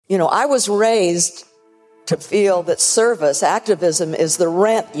I was raised to feel that service, activism, is the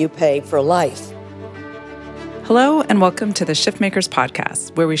rent you pay for life. Hello, and welcome to the Shiftmakers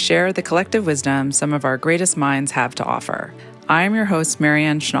podcast, where we share the collective wisdom some of our greatest minds have to offer. I am your host,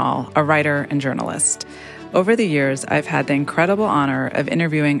 Marianne Schnall, a writer and journalist. Over the years, I've had the incredible honor of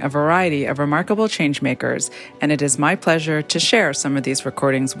interviewing a variety of remarkable changemakers, and it is my pleasure to share some of these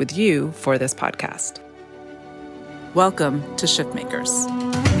recordings with you for this podcast. Welcome to Shiftmakers.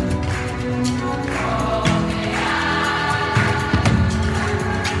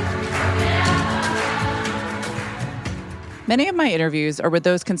 Many of my interviews are with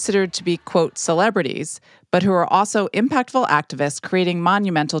those considered to be, quote, celebrities, but who are also impactful activists creating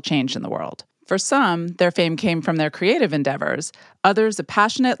monumental change in the world. For some, their fame came from their creative endeavors, others a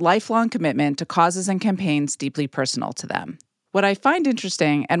passionate, lifelong commitment to causes and campaigns deeply personal to them. What I find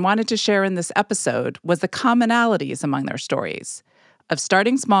interesting and wanted to share in this episode was the commonalities among their stories, of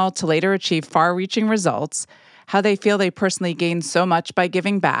starting small to later achieve far-reaching results, how they feel they personally gained so much by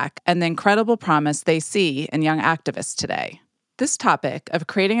giving back, and the incredible promise they see in young activists today. This topic of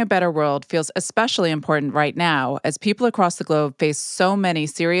creating a better world feels especially important right now as people across the globe face so many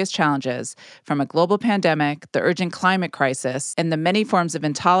serious challenges, from a global pandemic, the urgent climate crisis, and the many forms of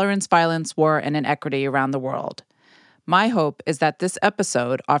intolerance, violence, war, and inequity around the world. My hope is that this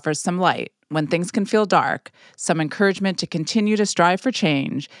episode offers some light when things can feel dark, some encouragement to continue to strive for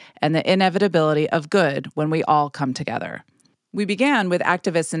change, and the inevitability of good when we all come together. We began with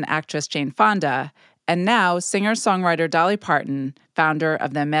activist and actress Jane Fonda, and now singer-songwriter Dolly Parton, founder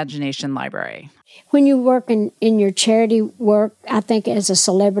of the Imagination Library. When you work in your charity work, I think as a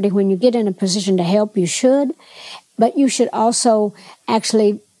celebrity, when you get in a position to help, you should, but you should also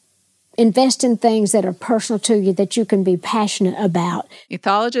actually invest in things that are personal to you that you can be passionate about.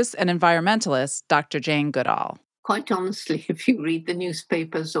 Ethologist and environmentalist Dr. Jane Goodall. Quite honestly, if you read the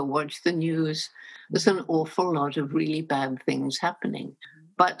newspapers or watch the news, there's an awful lot of really bad things happening.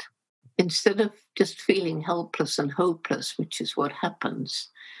 But instead of just feeling helpless and hopeless, which is what happens,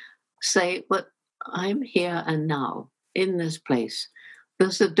 say, well, I'm here and now in this place.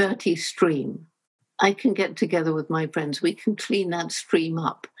 There's a dirty stream. I can get together with my friends. We can clean that stream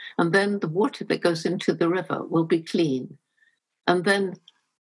up. And then the water that goes into the river will be clean. And then,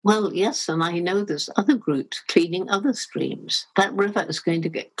 well, yes, and I know there's other groups cleaning other streams. That river is going to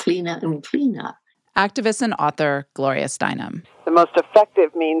get cleaner and cleaner. Activist and author Gloria Steinem. The most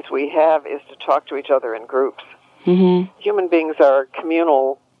effective means we have is to talk to each other in groups. Mm-hmm. Human beings are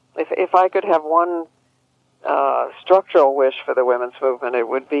communal. If I could have one structural wish for the women's movement, it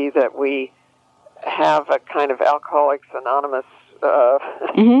would be that we have a kind of Alcoholics Anonymous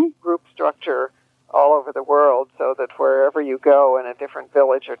group structure all over the world, so that wherever you go in a different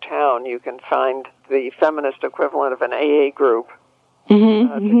village or town, you can find the feminist equivalent of an AA group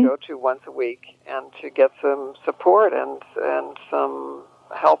to go to once a week and to get some support and some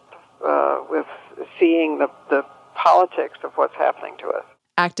help with seeing the politics of what's happening to us.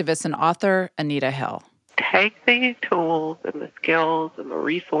 Activist and author Anita Hill. Take the tools and the skills and the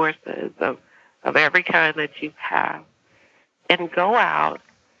resources of every kind that you have and go out,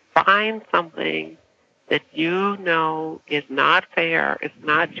 find something that you know is not fair, is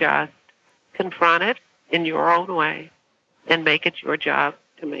not just, confront it in your own way, and make it your job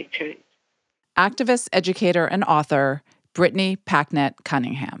to make change. Activist, educator, and author Brittany Packnett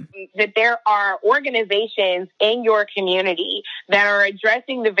Cunningham. That there are organizations in your community that are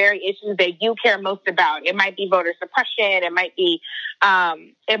addressing the very issues that you care most about. It might be voter suppression. It might be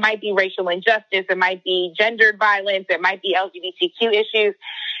racial injustice. It might be gendered violence. It might be LGBTQ issues.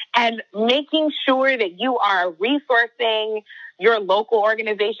 And making sure that you are resourcing your local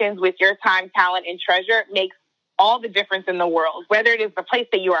organizations with your time, talent, and treasure makes all the difference in the world. Whether it is the place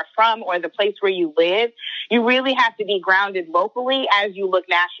that you are from or the place where you live, you really have to be grounded locally as you look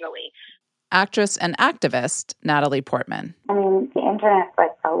nationally. Actress and activist Natalie Portman. I mean, the internet's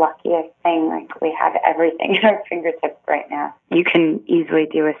like the luckiest thing. Like, we have everything at our fingertips right now. You can easily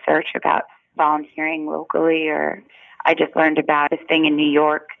do a search about volunteering locally, or I just learned about this thing in New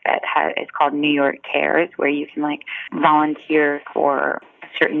York that is called New York Cares, where you can volunteer for a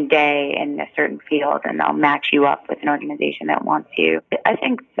certain day in a certain field, and they'll match you up with an organization that wants you. I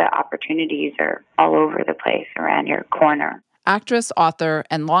think the opportunities are all over the place around your corner. Actress, author,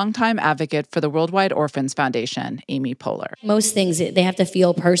 and longtime advocate for the Worldwide Orphans Foundation, Amy Poehler. Most things, they have to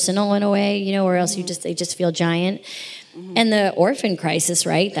feel personal in a way, or else they just feel giant. Mm-hmm. And the orphan crisis,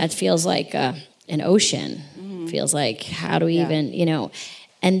 right? That feels like an ocean. Mm-hmm. Feels like, how do we even,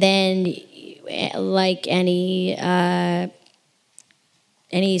 And then, like any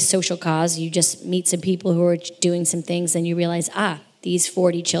social cause, you just meet some people who are doing some things, and you realize, these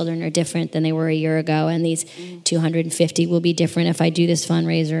 40 children are different than they were a year ago, and these 250 will be different if I do this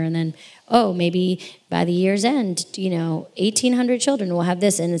fundraiser. And then, maybe by the year's end, 1,800 children will have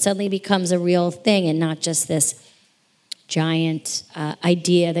this, and it suddenly becomes a real thing and not just this giant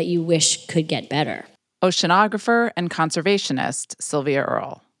idea that you wish could get better. Oceanographer and conservationist Sylvia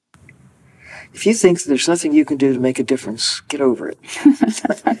Earle. If you think there's nothing you can do to make a difference, get over it.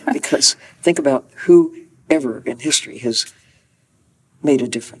 Because think about whoever in history has made a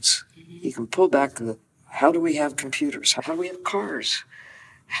difference. You can pull back how do we have computers? How do we have cars?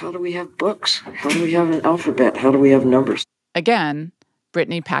 How do we have books? How do we have an alphabet? How do we have numbers? Again,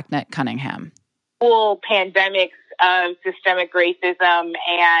 Brittany Packnett Cunningham. Full pandemics of systemic racism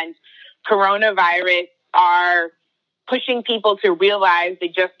and coronavirus are pushing people to realize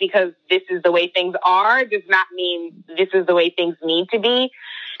that just because this is the way things are does not mean this is the way things need to be.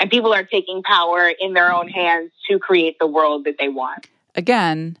 And people are taking power in their own hands to create the world that they want.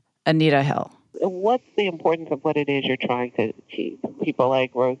 Again, Anita Hill. What's the importance of what it is you're trying to achieve? People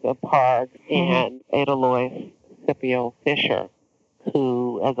like Rosa Parks and Ada Lois Scipio Fisher,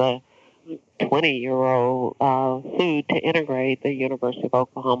 who, as a 20-year-old, sued to integrate the University of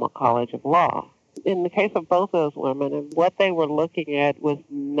Oklahoma College of Law. In the case of both those women, and what they were looking at was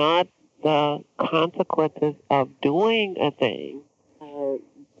not the consequences of doing a thing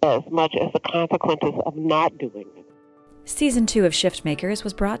as much as the consequences of not doing it. Season 2 of Shift Makers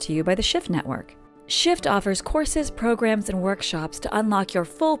was brought to you by the Shift Network. Shift offers courses, programs, and workshops to unlock your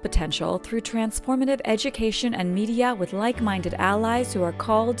full potential through transformative education and media with like-minded allies who are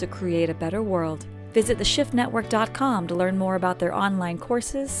called to create a better world. Visit theshiftnetwork.com to learn more about their online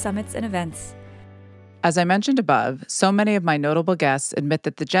courses, summits, and events. As I mentioned above, so many of my notable guests admit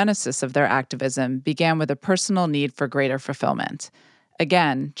that the genesis of their activism began with a personal need for greater fulfillment.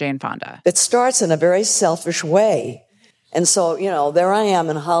 Again, Jane Fonda. It starts in a very selfish way. And so, there I am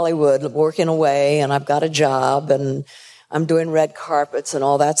in Hollywood working away, and I've got a job, and I'm doing red carpets and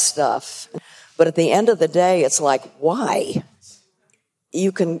all that stuff. But at the end of the day, it's like, why?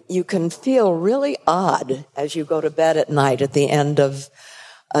 You can feel really odd as you go to bed at night at the end of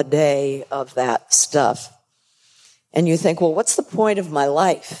a day of that stuff. And you think, well, what's the point of my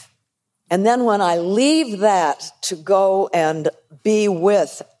life? And then when I leave that to go and be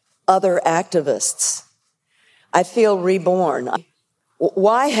with other activists, I feel reborn.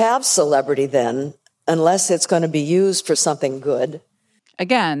 Why have celebrity then, unless it's going to be used for something good?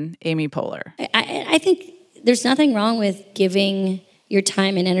 Again, Amy Poehler. I think there's nothing wrong with giving your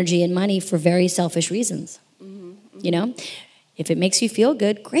time and energy and money for very selfish reasons. If it makes you feel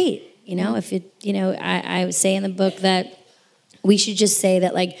good, great. If it, I would say in the book that we should just say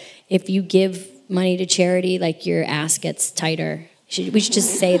that, like, if you give money to charity, like, your ass gets tighter. We should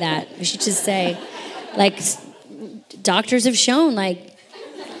just say that. We should just say, like, doctors have shown, like,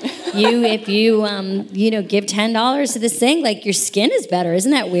 if you give $10 to this thing, like, your skin is better.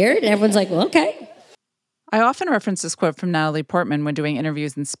 Isn't that weird? And everyone's like, well, okay. I often reference this quote from Natalie Portman when doing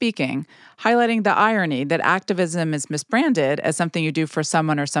interviews and speaking, highlighting the irony that activism is misbranded as something you do for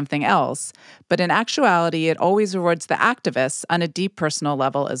someone or something else, but in actuality, it always rewards the activists on a deep personal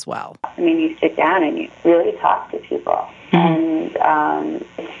level as well. I mean, you sit down and you really talk to people, and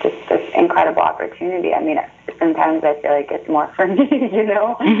it's just this incredible opportunity. I mean, sometimes I feel like it's more for me,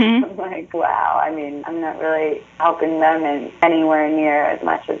 I'm like, wow, I mean, I'm not really helping them in anywhere near as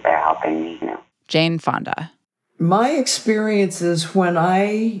much as they're helping me, Jane Fonda. My experience is when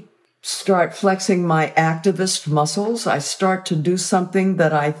I start flexing my activist muscles, I start to do something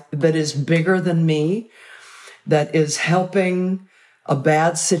that is bigger than me, that is helping a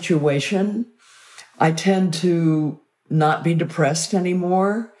bad situation. I tend to not be depressed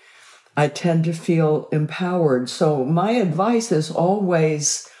anymore. I tend to feel empowered. So my advice is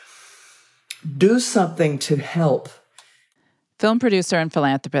always do something to help. Film producer and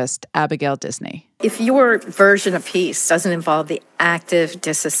philanthropist Abigail Disney. If your version of peace doesn't involve the active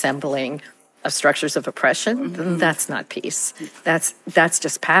disassembling of structures of oppression, then that's not peace. That's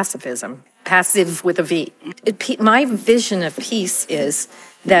just passivism. Passive with a V. My vision of peace is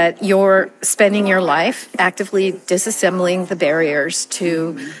that you're spending your life actively disassembling the barriers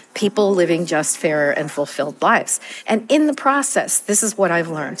to people living just, fair, and fulfilled lives. And in the process, this is what I've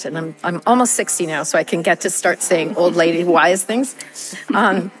learned, and I'm almost 60 now, so I can get to start saying old lady wise things.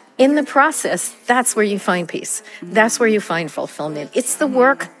 In the process, that's where you find peace. That's where you find fulfillment. It's the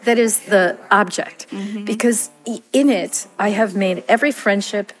work that is the object, because in it, I have made every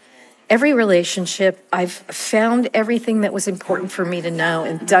friendship, every relationship. I've found everything that was important for me to know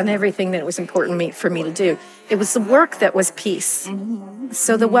and done everything that was important for me to do. It was the work that was peace.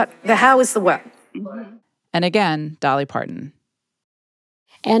 So the how is the what. And again, Dolly Parton.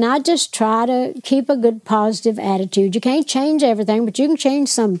 And I just try to keep a good positive attitude. You can't change everything, but you can change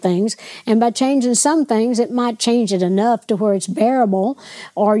some things. And by changing some things, it might change it enough to where it's bearable,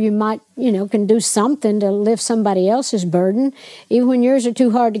 or you might, can do something to lift somebody else's burden. Even when yours are too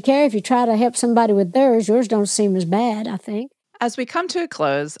hard to carry, if you try to help somebody with theirs, yours don't seem as bad, I think. As we come to a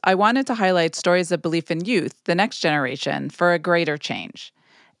close, I wanted to highlight stories of belief in youth, the next generation, for a greater change.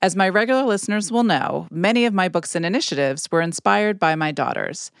 As my regular listeners will know, many of my books and initiatives were inspired by my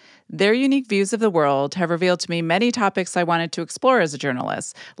daughters. Their unique views of the world have revealed to me many topics I wanted to explore as a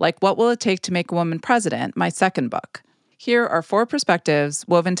journalist, like What Will It Take to Make a Woman President, my second book. Here are 4 perspectives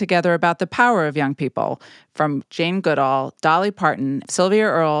woven together about the power of young people, from Jane Goodall, Dolly Parton, Sylvia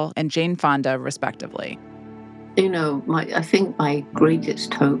Earle, and Jane Fonda, respectively. I think my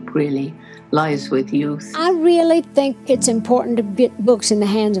greatest hope really lies with youth. I really think it's important to get books in the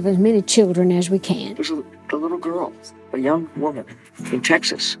hands of as many children as we can. There's a little girl, a young woman in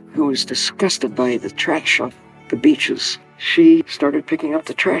Texas, who was disgusted by the trash on the beaches. She started picking up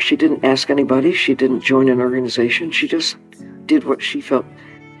the trash. She didn't ask anybody. She didn't join an organization. She just did what she felt.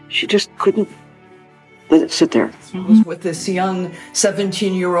 She just couldn't let it sit there. Mm-hmm. With this young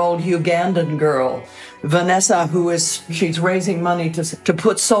 17-year-old Ugandan girl, Vanessa, she's raising money to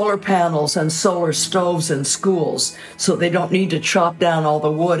put solar panels and solar stoves in schools so they don't need to chop down all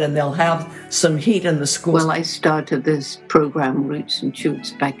the wood and they'll have some heat in the schools. Well, I started this program, Roots and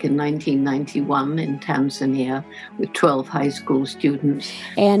Shoots, back in 1991 in Tanzania with 12 high school students.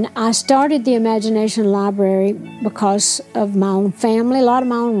 And I started the Imagination Library because of my own family. A lot of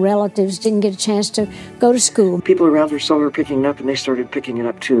my own relatives didn't get a chance to go to school. People around her saw her picking it up, and they started picking it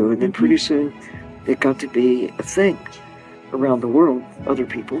up too. And then pretty soon, it got to be a thing around the world. Other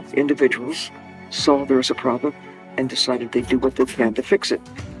people, individuals, saw there was a problem and decided they'd do what they can to fix it,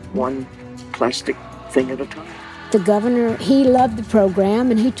 one plastic thing at a time. The governor, he loved the program,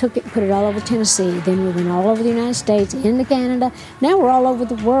 and he took it and put it all over Tennessee. Then we went all over the United States, into Canada. Now we're all over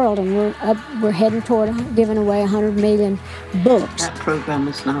the world, and we're heading toward giving away 100 million books. That program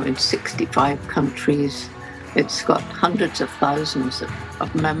is now in 65 countries. It's got hundreds of thousands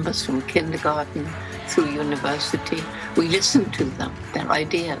of members from kindergarten through university. We listen to them, their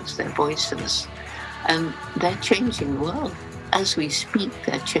ideas, their voices, and they're changing the world. As we speak,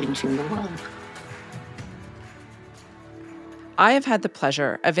 they're changing the world. I have had the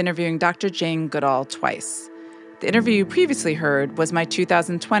pleasure of interviewing Dr. Jane Goodall twice. The interview you previously heard was my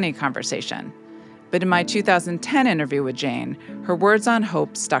 2020 conversation. But in my 2010 interview with Jane, her words on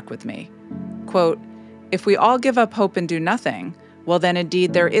hope stuck with me. Quote, "If we all give up hope and do nothing, well then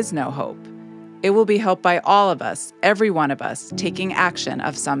indeed there is no hope. It will be helped by all of us, every one of us, taking action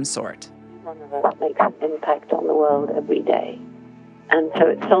of some sort." One of us makes an impact on the world every day. And so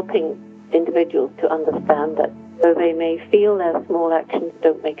it's helping individuals to understand that though they may feel their small actions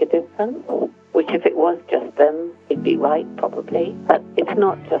don't make a difference, which if it was just them, it'd be right probably, but it's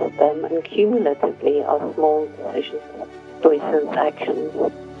not just them, and cumulatively our small decisions, choices,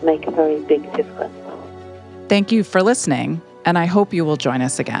 actions make a very big difference. Thank you for listening, and I hope you will join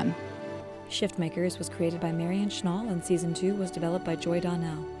us again. Shiftmakers was created by Marianne Schnall, and Season 2 was developed by Joy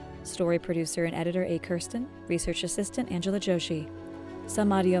Donnell. Story producer and editor A. Kirsten, research assistant Angela Joshi.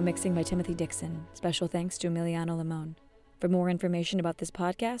 Some audio mixing by Timothy Dixon. Special thanks to Emiliano Limon. For more information about this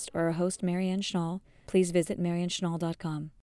podcast or our host Marianne Schnall, please visit marianneschnall.com.